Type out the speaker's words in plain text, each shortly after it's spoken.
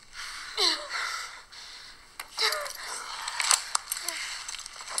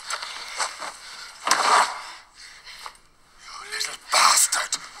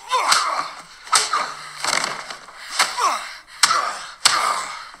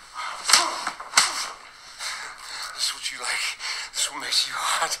you like. This what makes you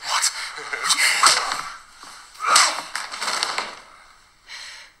hot. What?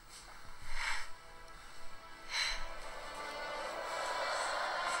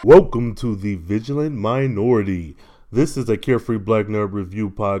 Welcome to The Vigilant Minority. This is a Carefree Black Nerd review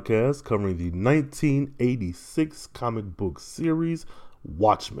podcast covering the 1986 comic book series,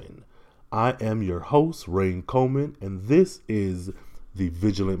 Watchmen. I am your host, Rain Coleman, and this is The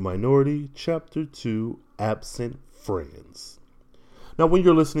Vigilant Minority, Chapter 2, Absent Friends. Now, when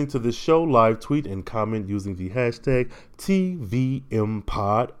you're listening to this show, live tweet and comment using the hashtag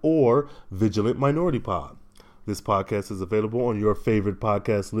TVMPod or Vigilant Minority Pod. This podcast is available on your favorite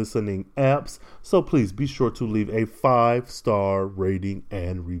podcast listening apps, so please be sure to leave a 5-star rating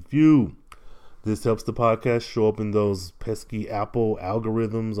and review. This helps the podcast show up in those pesky Apple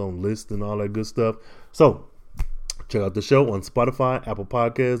algorithms on lists and all that good stuff. So, check out the show on Spotify, Apple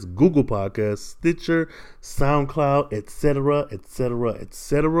Podcasts, Google Podcasts, Stitcher, SoundCloud, etc., etc.,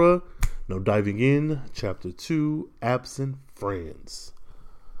 etc. Now diving in, Chapter 2, Absent Friends.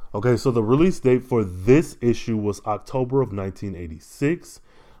 Okay, so the release date for this issue was October of 1986.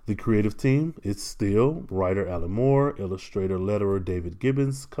 The creative team is still writer Alan Moore, illustrator, letterer David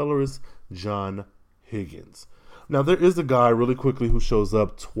Gibbons, colorist John Higgins. Now, there is a guy really quickly who shows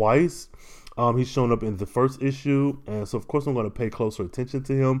up twice. He's shown up in the first issue, and so of course I'm going to pay closer attention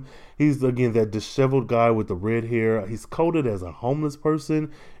to him. He's, again, that disheveled guy with the red hair. He's coded as a homeless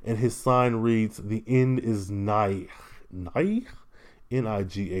person, and his sign reads, "The end is nigh." Nigh?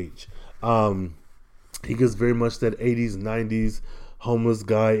 N-I-G-H. He gets very much that 80s, 90s homeless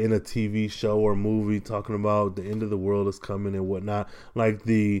guy in a TV show or movie talking about the end of the world is coming and whatnot. Like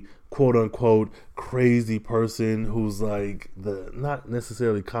the quote-unquote crazy person who's like the not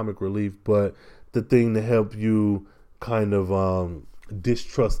necessarily comic relief, but the thing to help you kind of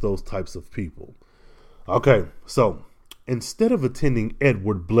distrust those types of people. Okay, so instead of attending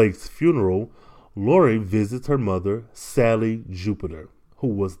Edward Blake's funeral, Laurie visits her mother, Sally Jupiter, who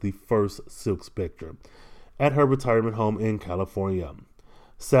was the first Silk Spectre, at her retirement home in California.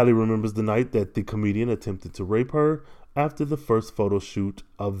 Sally remembers the night that the comedian attempted to rape her after the first photo shoot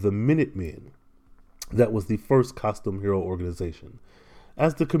of the Minutemen. That was the first costume hero organization.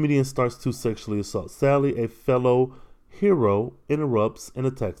 As the comedian starts to sexually assault Sally, a fellow hero interrupts and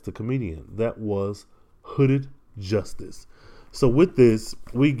attacks the comedian. That was Hooded Justice. So with this,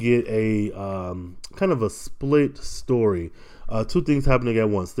 we get a kind of a split story. Two things happening at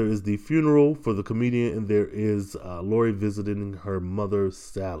once. There is the funeral for the comedian, and there is Laurie visiting her mother,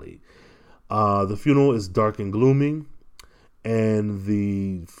 Sally. The funeral is dark and gloomy, and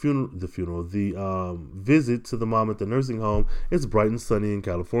the visit to the mom at the nursing home is bright and sunny in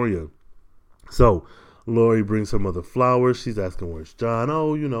California. So Laurie brings her mother flowers. She's asking, "Where's John?"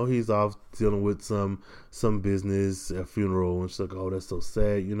 "Oh, he's off dealing with some business, a funeral." And she's like, "Oh, that's so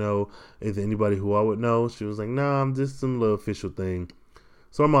sad. Is there anybody who I would know?" She was like, "Nah, I'm just some little official thing."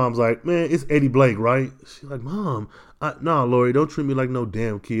 So her mom's like, "Man, it's Eddie Blake, right?" She's like, "Mom, nah, Laurie, don't treat me like no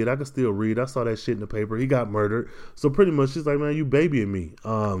damn kid. I can still read. I saw that shit in the paper. He got murdered." So pretty much she's like, "Man, you babying me.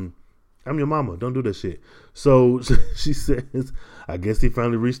 I'm your mama. Don't do that shit." So she says, "I guess he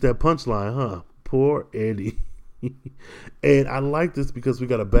finally reached that punchline, huh? Poor Eddie." And I like this because we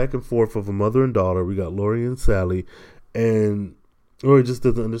got a back and forth of a mother and daughter. We got Laurie and Sally, and Laurie just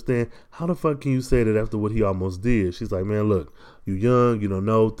doesn't understand, how the fuck can you say that after what he almost did? She's like, "Man, look, you young, you don't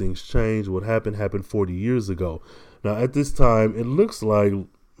know, things change. What happened 40 years ago." Now, at this time, it looks like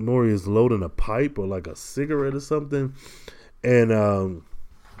Laurie is loading a pipe or like a cigarette or something. And her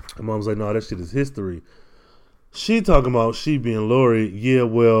mom's like, "No, that shit is history." She talking about she being Laurie. Yeah,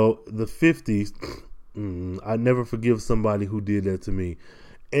 well, the 50s, I never forgive somebody who did that to me.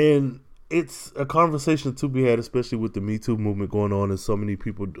 And it's a conversation to be had, especially with the Me Too movement going on and so many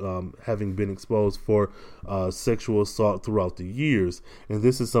people having been exposed for sexual assault throughout the years. And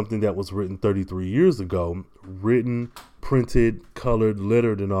this is something that was written 33 years ago, written, printed, colored,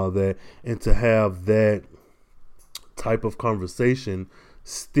 lettered, and all that. And to have that type of conversation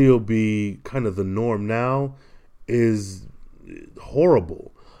still be kind of the norm now is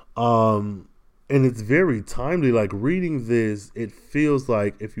horrible. And it's very timely. Like, reading this, it feels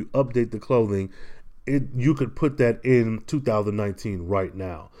like if you update the clothing, you could put that in 2019 right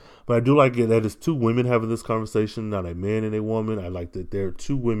now. But I do like it that it's two women having this conversation, not a man and a woman. I like that there are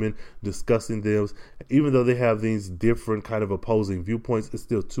two women discussing this. Even though they have these different kind of opposing viewpoints, it's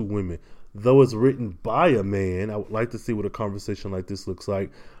still two women. Though it's written by a man, I would like to see what a conversation like this looks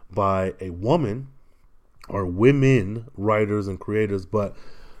like by a woman or women writers and creators, but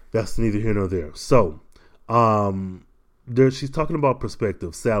that's neither here nor there. So she's talking about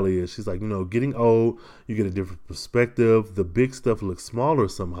perspective. Sally is. She's like, getting old, you get a different perspective. The big stuff looks smaller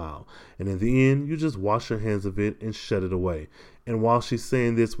somehow. And in the end, you just wash your hands of it and shut it away. And while she's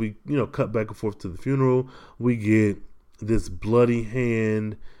saying this, we, cut back and forth to the funeral. We get this bloody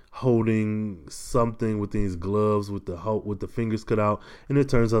hand holding something with these gloves with the fingers cut out. And it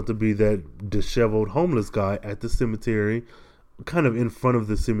turns out to be that disheveled homeless guy at the cemetery, kind of in front of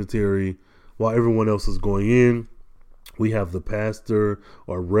the cemetery while everyone else is going in. We have the pastor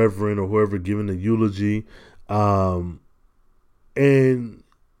or reverend or whoever giving the eulogy. And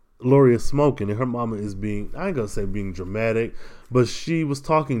Lori is smoking, and her mama is being, I ain't gonna say being dramatic, but she was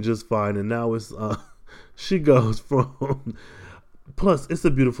talking just fine. And now it's, she goes from, plus it's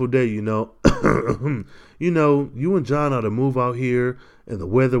a beautiful day, you and John ought to move out here, and the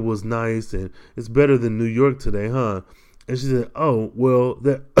weather was nice, and it's better than New York today, huh? And she said, oh, well,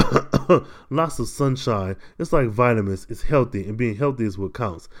 there lots of sunshine. It's like vitamins. It's healthy, and being healthy is what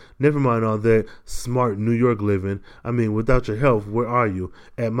counts. Never mind all that smart New York living. I mean, without your health, where are you?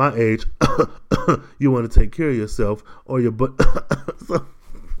 At my age, you want to take care of yourself or your butt. So,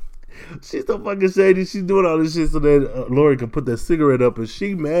 she's so fucking shady. She's doing all this shit so that Lori can put that cigarette up, and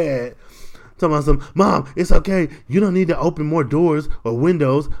she mad. Talking about some, Mom, it's okay. You don't need to open more doors or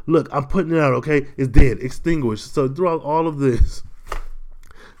windows. Look, I'm putting it out, okay? It's dead, extinguished. So throughout all of this,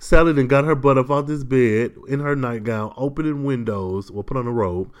 Sally then got her butt up out this bed in her nightgown, opening windows, put on a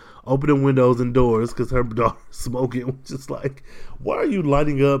robe, opening windows and doors because her daughter's smoking. Just like, why are you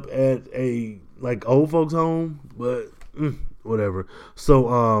lighting up at a old folks home? But whatever.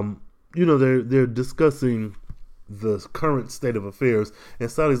 So they're discussing the current state of affairs,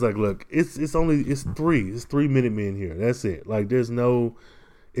 and Sally's like, look, it's 3 Minutemen here. That's it.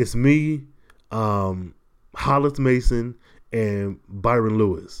 It's me, Hollis Mason, and Byron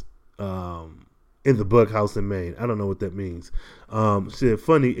Lewis in the Bug House in Maine. I don't know what that means. She said,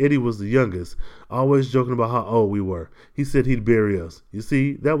 funny, Eddie was the youngest, always joking about how old we were. He said he'd bury us. You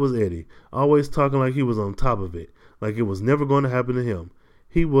see, that was Eddie, always talking like he was on top of it, like it was never going to happen to him.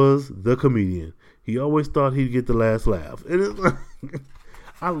 He was the comedian. He always thought he'd get the last laugh. And it's like,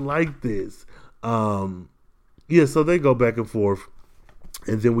 I like this. So they go back and forth.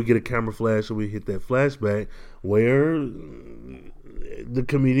 And then we get a camera flash and we hit that flashback where the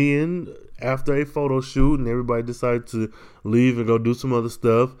comedian, after a photo shoot and everybody decided to leave and go do some other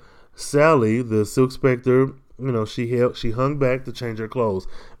stuff, Sally, the Silk Spectre, she hung back to change her clothes.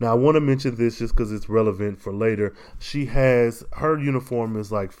 Now, I want to mention this just because it's relevant for later. Her uniform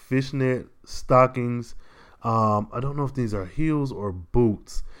is like fishnet stockings. I don't know if these are heels or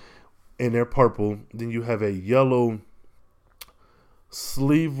boots, and they're purple. Then you have a yellow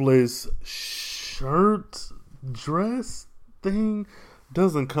sleeveless dress thing.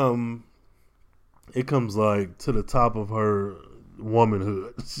 Doesn't come. It comes like to the top of her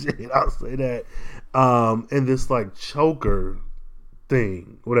womanhood. Shit, I'll say that. And this choker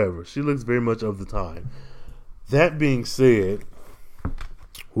thing, whatever. She looks very much of the time. That being said,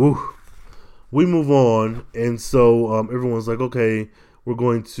 we move on, and so everyone's like, okay, we're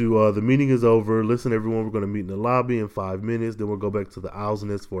going to the meeting is over. Listen, everyone, we're going to meet in the lobby in 5 minutes. Then we'll go back to the Owl's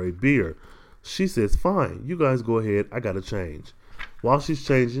Nest for a beer. She says, fine, you guys go ahead. I got to change. While she's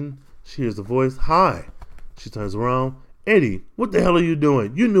changing, she hears a voice. Hi. She turns around. Eddie, what the hell are you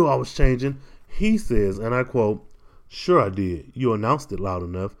doing? You knew I was changing. He says, and I quote, sure I did. You announced it loud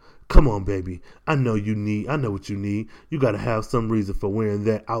enough. Come on, baby. I know what you need. You got to have some reason for wearing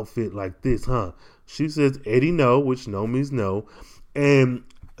that outfit like this, huh? She says, Eddie, no, which no means no. And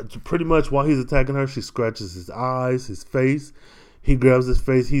pretty much while he's attacking her, she scratches his eyes, his face. He grabs his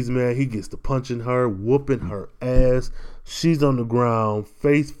face. He's mad. He gets to punching her, whooping her ass. She's on the ground,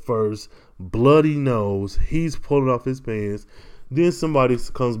 face first, bloody nose. He's pulling off his pants. Then somebody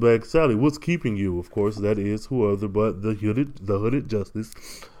comes back. Sally, what's keeping you? Of course, that is whoever but the hooded justice.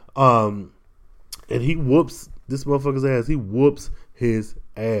 And he whoops this motherfucker's ass. He whoops his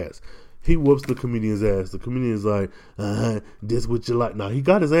ass. He whoops the comedian's ass. The comedian's like, this what you like. Now, he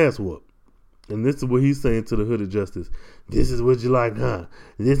got his ass whooped. And this is what he's saying to the hooded justice. This is what you like, huh?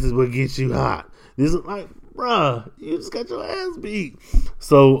 This is what gets you hot. This is like, bruh, you just got your ass beat.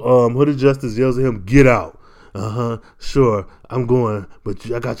 So, hooded justice yells at him, get out. Sure, I'm going,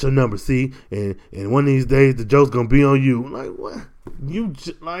 but I got your number, see? And one of these days, the joke's gonna be on you. Like, what?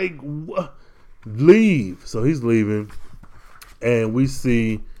 What? Leave. So he's leaving. And we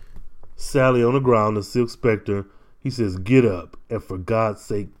see Sally on the ground, the Silk Spectre. He says, get up, and for God's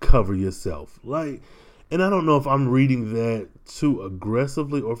sake, cover yourself. And I don't know if I'm reading that too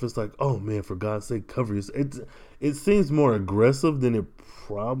aggressively, or if it's like, oh man, for God's sake, cover yourself. It seems more aggressive than it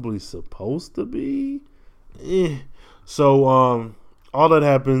probably supposed to be. So all that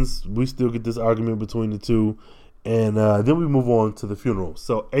happens, we still get this argument between the two, and then we move on to the funeral.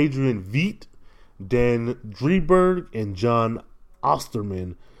 So Adrian Veidt, Dan Dreiberg, and John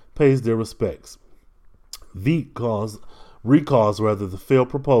Osterman pays their respects. Veidt recalls the failed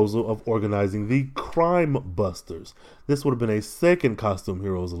proposal of organizing the Crime Busters. This would have been a second Costume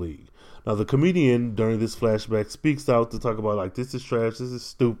Heroes League. Now, the comedian during this flashback speaks out to talk about, like, this is trash, this is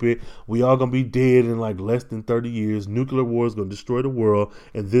stupid, we all gonna be dead in, like, less than 30 years, nuclear war is gonna destroy the world,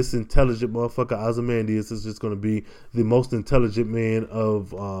 and this intelligent motherfucker Ozymandias is just gonna be the most intelligent man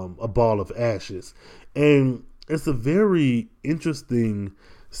of a ball of ashes. And it's a very interesting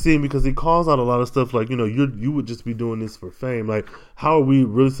scene because he calls out a lot of stuff like, you would just be doing this for fame. Like, how are we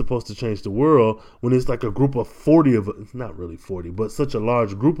really supposed to change the world when it's like a group of 40 of us, not really 40, but such a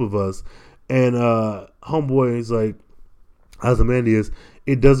large group of us. And homeboy is like, Ozymandias,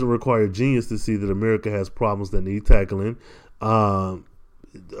 it doesn't require genius to see that America has problems that need tackling. The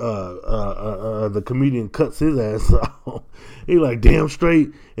comedian cuts his ass out. He like, damn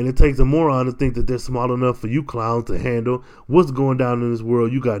straight, and it takes a moron to think that they're small enough for you clowns to handle what's going down in this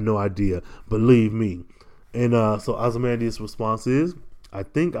world. You got no idea, believe me. And so Ozymandias' response is, I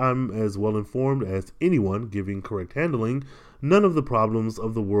think I'm as well informed as anyone giving correct handling. None of the problems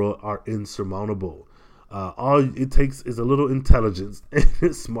of the world are insurmountable. All it takes is a little intelligence.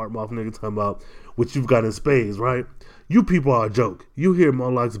 Smart mouth nigga talking about what you've got in spades, right? You people are a joke. You hear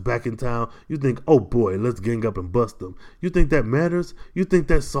Morlocks back in town, you think, oh boy, let's gang up and bust them. You think that matters? You think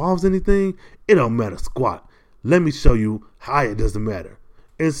that solves anything? It don't matter squat. Let me show you how it doesn't matter.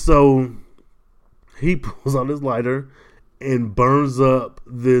 And so he pulls out his lighter and burns up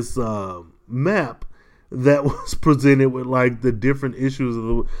this map that was presented with like the different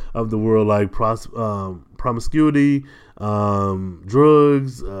issues of the world, like promiscuity,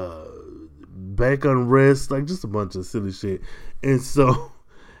 drugs, bank unrest, like just a bunch of silly shit. And so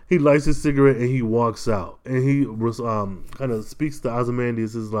he lights his cigarette and he walks out, and he kind of speaks to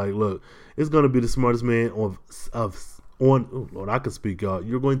Ozymandias. Is like, look, it's gonna be the smartest man on. Oh Lord, I can speak, y'all.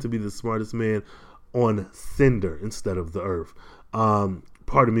 You're going to be the smartest man on Cinder instead of the Earth.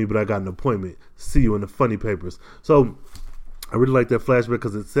 Pardon me, but I got an appointment. See you in the funny papers. So I really like that flashback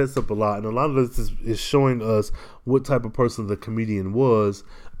because it sets up a lot, and a lot of this is showing us what type of person the comedian was,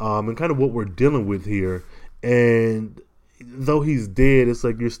 and kind of what we're dealing with here. And though he's dead, it's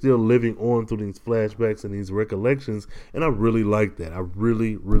like you're still living on through these flashbacks and these recollections, and I really like that. I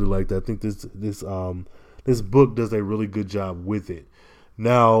really, really like that. I think this book does a really good job with it.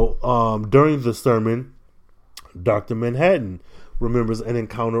 Now, during the sermon, Dr. Manhattan remembers an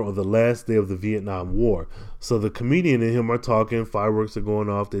encounter on the last day of the Vietnam War. So the comedian and him are talking, fireworks are going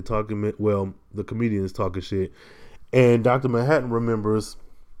off, they're talking, well, the comedian is talking shit, and Dr. Manhattan remembers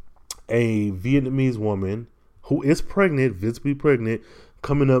a Vietnamese woman who is pregnant, visibly pregnant,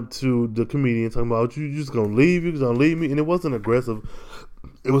 coming up to the comedian talking about, you just gonna leave, you just gonna leave me. And it wasn't aggressive,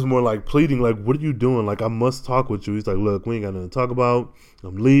 it was more like pleading, like, what are you doing? Like, I must talk with you. He's like, look, we ain't got nothing to talk about.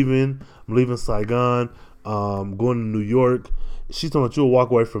 I'm leaving Saigon, going to New York. She's talking about, you'll walk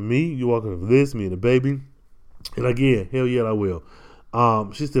away from me, you walk away from this, me and the baby. And like, yeah, hell yeah, I will.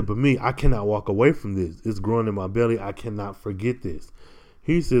 She said, but me, I cannot walk away from this. It's growing in my belly. I cannot forget this.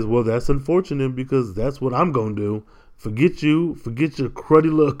 He says, well, that's unfortunate because that's what I'm going to do. Forget you, forget your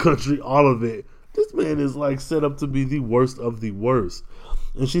cruddy little country, all of it. This man is like set up to be the worst of the worst.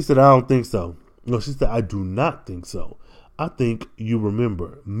 And she said, I don't think so. No, she said, I do not think so. I think you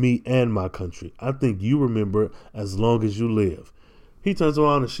remember me and my country. I think you remember as long as you live. He turns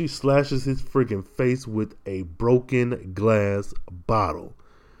around and she slashes his freaking face with a broken glass bottle.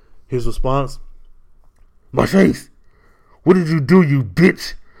 His response, my face. What did you do, you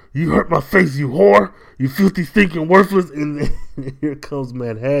bitch? You hurt my face, you whore. You filthy, stinking, worthless. And then here comes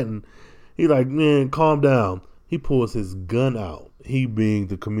Manhattan. He like, man, calm down. He pulls his gun out. He being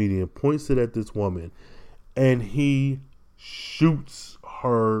the comedian, points it at this woman. And he shoots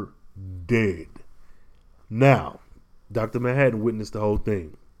her dead. Now, Dr. Manhattan witnessed the whole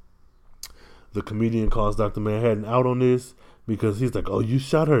thing. The comedian calls Dr. Manhattan out on this because he's like, oh, you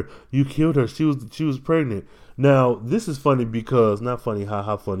shot her. You killed her. She was pregnant. Now, this is funny because, not funny,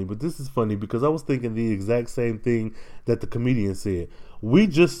 haha funny, but this is funny because I was thinking the exact same thing that the comedian said. We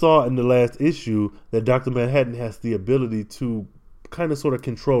just saw in the last issue that Dr. Manhattan has the ability to kind of sort of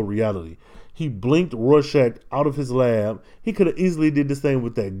control reality. He blinked Rorschach out of his lab. He could have easily did the same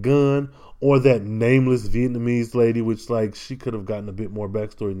with that gun or that nameless Vietnamese lady, which like she could have gotten a bit more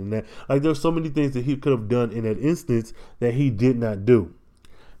backstory than that. Like there's so many things that he could have done in that instance that he did not do.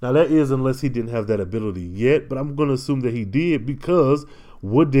 Now that is unless he didn't have that ability yet, but I'm going to assume that he did because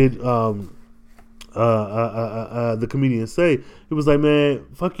what did the comedian say. He was like, man,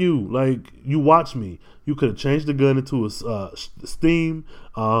 fuck you. Like, you watch me. You could have changed the gun into a steam,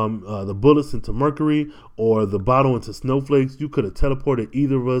 the bullets into mercury, or the bottle into snowflakes. You could have teleported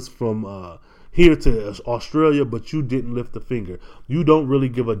either of us from here to Australia, but you didn't lift a finger. You don't really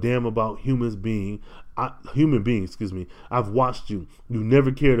give a damn about human beings. I've watched you. You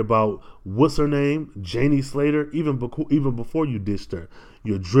never cared about what's her name, Janie Slater, even before you ditched her.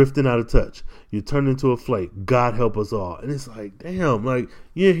 You're drifting out of touch. You turned into a flake. God help us all. And it's like, damn, like,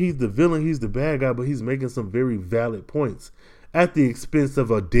 yeah, he's the villain, he's the bad guy, but he's making some very valid points at the expense of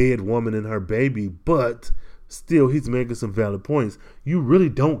a dead woman and her baby. But still, he's making some valid points. You really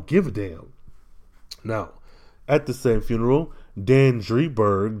don't give a damn. Now, at the same funeral, Dan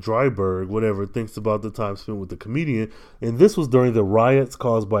Dreiberg, whatever, thinks about the time spent with the comedian. And this was during the riots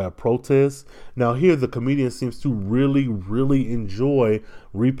caused by a protest. Now here, the comedian seems to really, really enjoy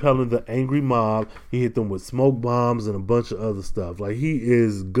repelling the angry mob. He hit them with smoke bombs and a bunch of other stuff. Like, he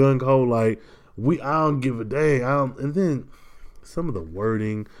is gung-ho, like, I don't give a damn. And then some of the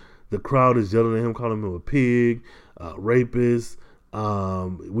wording, the crowd is yelling at him, calling him a pig, rapist.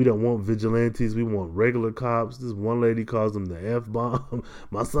 We don't want vigilantes. We want regular cops. This one lady calls him the F-bomb.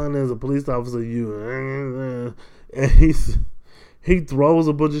 My son is a police officer. And he throws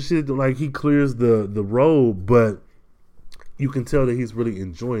a bunch of shit. Like, he clears the road, but you can tell that he's really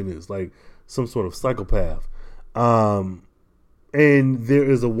enjoying this, like some sort of psychopath. And there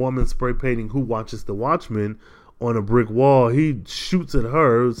is a woman spray painting who watches The Watchmen on a brick wall. He shoots at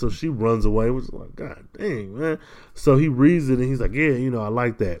her, so she runs away, which is like, God dang, man. So he reads it, and he's like, yeah, I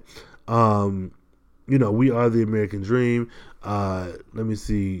like that. We are the American dream. Let me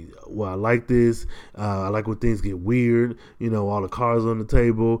see. Well, I like this. I like when things get weird. All the cars on the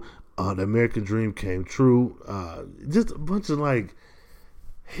table. The American dream came true. Just a bunch of, like,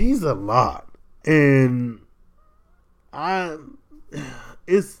 he's a lot. And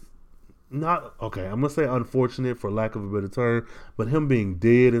it's not okay. I'm gonna say unfortunate for lack of a better term, but him being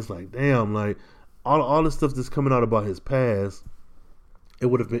dead, it's like, damn, like all the stuff that's coming out about his past. It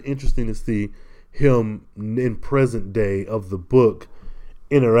would have been interesting to see him in present day of the book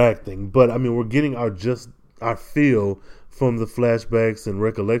interacting, but I mean, we're getting our feel from the flashbacks and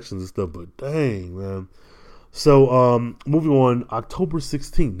recollections and stuff. But dang, man. So moving on, October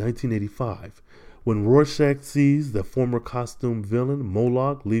 16, 1985. When Rorschach sees the former costume villain,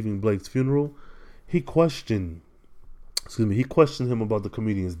 Moloch, leaving Blake's funeral, he questioned him about the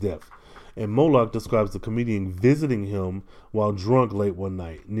comedian's death. And Moloch describes the comedian visiting him while drunk late one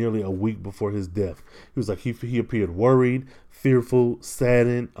night, nearly a week before his death. He was like, he appeared worried, fearful,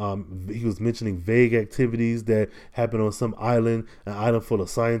 saddened. He was mentioning vague activities that happened on some island, an island full of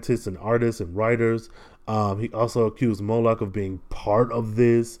scientists and artists and writers. He also accused Moloch of being part of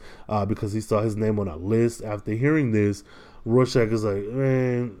this because he saw his name on a list. After hearing this, Rorschach is like,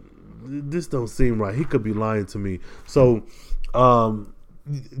 man, this don't seem right. He could be lying to me. So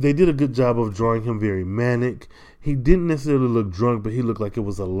they did a good job of drawing him very manic. He didn't necessarily look drunk, but he looked like it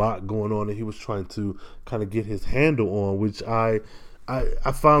was a lot going on and he was trying to kind of get his handle on, which I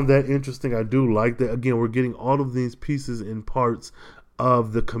found that interesting. I do like that. Again, we're getting all of these pieces and parts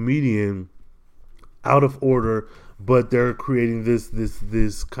of the comedian out of order, but they're creating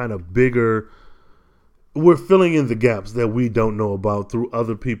this kind of bigger. We're filling in the gaps that we don't know about through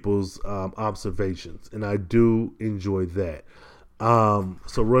other people's observations, and I do enjoy that.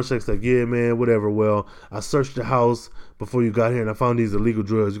 So Rorschach's like, yeah, man, whatever. Well, I searched the house before you got here, and I found these illegal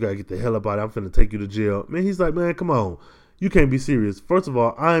drugs. You gotta get the hell up out of here. I'm finna take you to jail. Man, he's like, man, come on. You can't be serious. First of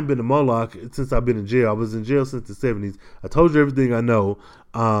all, I ain't been to Moloch since I've been in jail. I was in jail since the 70s. I told you everything I know.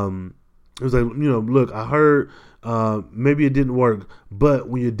 It was like, look, I heard maybe it didn't work, but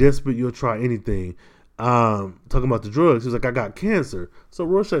when you're desperate, you'll try anything. Talking about the drugs, he was like, I got cancer. So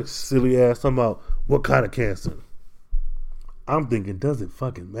Rorschach's silly ass talking about what kind of cancer. I'm thinking, does it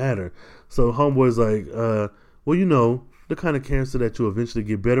fucking matter? So homeboy's like, well, the kind of cancer that you eventually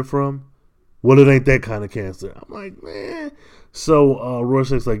get better from. Well, it ain't that kind of cancer. I'm like, man. So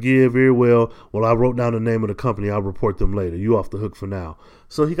Rorschach's like, yeah, very well. Well, I wrote down the name of the company. I'll report them later. You off the hook for now.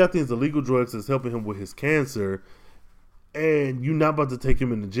 So he got these illegal drugs that's helping him with his cancer. And you're not about to take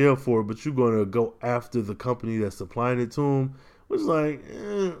him into jail for it, but you're going to go after the company that's supplying it to him. Which is like,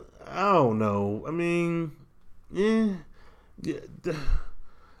 I don't know. I mean, yeah.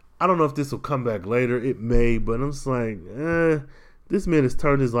 I don't know if this will come back later. It may, but I'm just like, this man has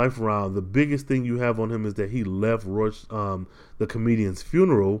turned his life around. The biggest thing you have on him is that he left the comedian's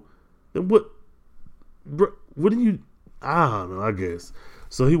funeral. Then what do you? I don't know. I guess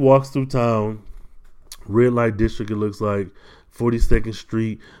so. He walks through town, red light district. It looks like 42nd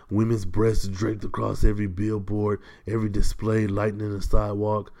Street, women's breasts draped across every billboard, every display, lightening the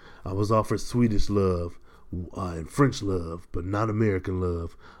sidewalk. I was offered Swedish love and French love, but not American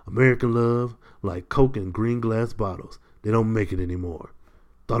love. American love, like Coke in green glass bottles. They don't make it anymore.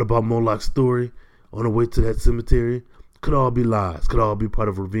 Thought about Moloch's story on the way to that cemetery. Could all be lies. Could all be part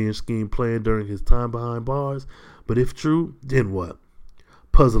of a revenge scheme planned during his time behind bars. But if true, then what?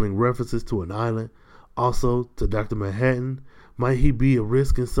 Puzzling references to an island. Also to Dr. Manhattan. Might he be a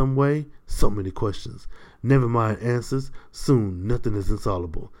risk in some way? So many questions. Never mind answers. Soon, nothing is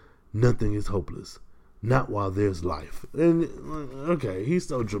insoluble. Nothing is hopeless. Not while there's life. And okay, he's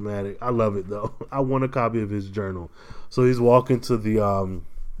so dramatic. I love it though. I want a copy of his journal. So he's walking to the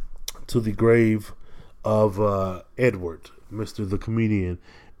grave of Edward, Mr. the comedian,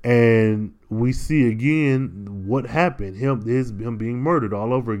 and we see again what happened. Him being murdered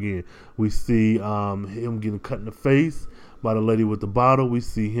all over again. We see him getting cut in the face by the lady with the bottle. We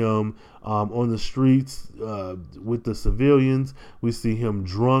see him on the streets with the civilians. We see him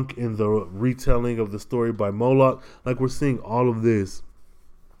drunk in the retelling of the story by Moloch. Like, we're seeing all of this,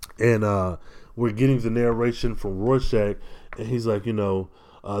 and we're getting the narration from Rorschach, and he's like,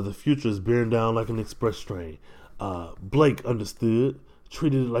 the future is bearing down like an express train. Blake understood,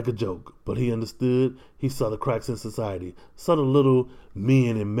 treated it like a joke, but he understood. He saw the cracks in society, saw the little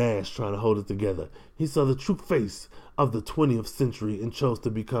men in masks trying to hold it together. He saw the true face of the 20th century and chose to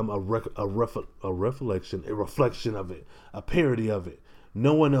become a reflection of it, a parody of it.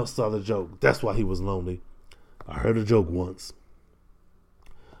 No one else saw the joke. That's why he was lonely. I heard a joke once.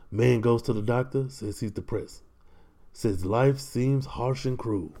 Man goes to the doctor, says he's depressed. Says life seems harsh and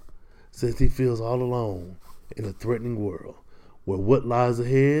cruel. Says he feels all alone in a threatening world where what lies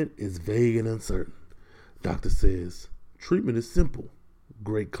ahead is vague and uncertain. Doctor says treatment is simple.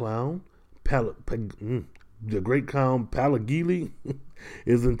 Great clown, the great clown Palagili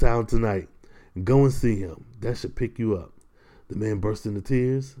is in town tonight. Go and see him. That should pick you up. The man bursts into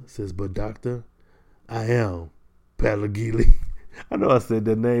tears. Says, but doctor, I am Palagili. I know I said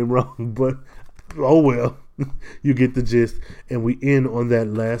that name wrong, but oh well. You get the gist. And we end on that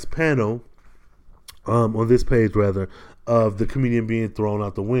last panel, on this page rather, of the comedian being thrown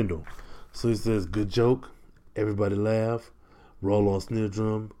out the window. So he says, good joke. Everybody laugh. Roll on snare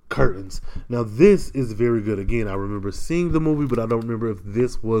drum. Curtains. Now this is very good. Again, I remember seeing the movie, but I don't remember if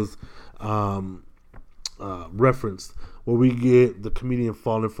this was referenced. Where we get the comedian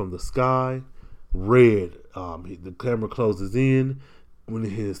falling from the sky. Red. The camera closes in. When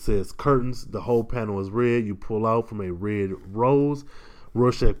it says curtains, the whole panel is red. You pull out from a red rose.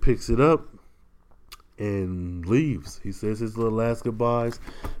 Rorschach picks it up and leaves. He says his little last goodbyes.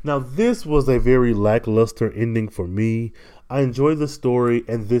 Now, this was a very lackluster ending for me. I enjoyed the story,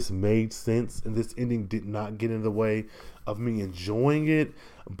 and this made sense, and this ending did not get in the way of me enjoying it,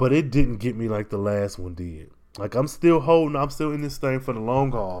 but it didn't get me like the last one did. Like, I'm still in this thing for the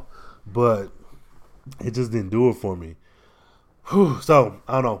long haul, but it just didn't do it for me. So,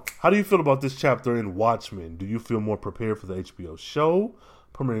 I don't know. How do you feel about this chapter in Watchmen? Do you feel more prepared for the HBO show,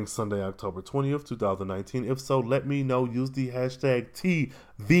 premiering Sunday, October 20th, 2019? If so, let me know. Use the hashtag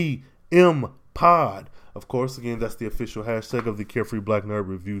TVMPod. Of course, again, that's the official hashtag of the Carefree Black Nerd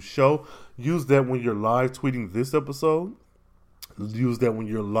Review show. Use that when you're live tweeting this episode. Use that when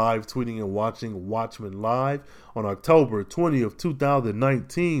you're live tweeting and watching Watchmen live on October 20th,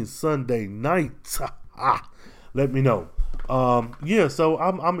 2019, Sunday night. Let me know. So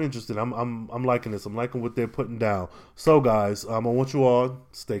I'm interested. I'm liking this. I'm liking what they're putting down. So guys, I want you all to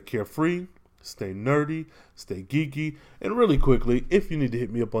stay carefree, stay nerdy, stay geeky, and really quickly, if you need to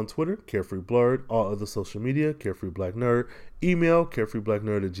hit me up on Twitter, Carefree Blurred, all other social media, Carefree Black Nerd, email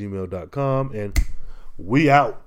carefreeblacknerd@gmail.com, and we out.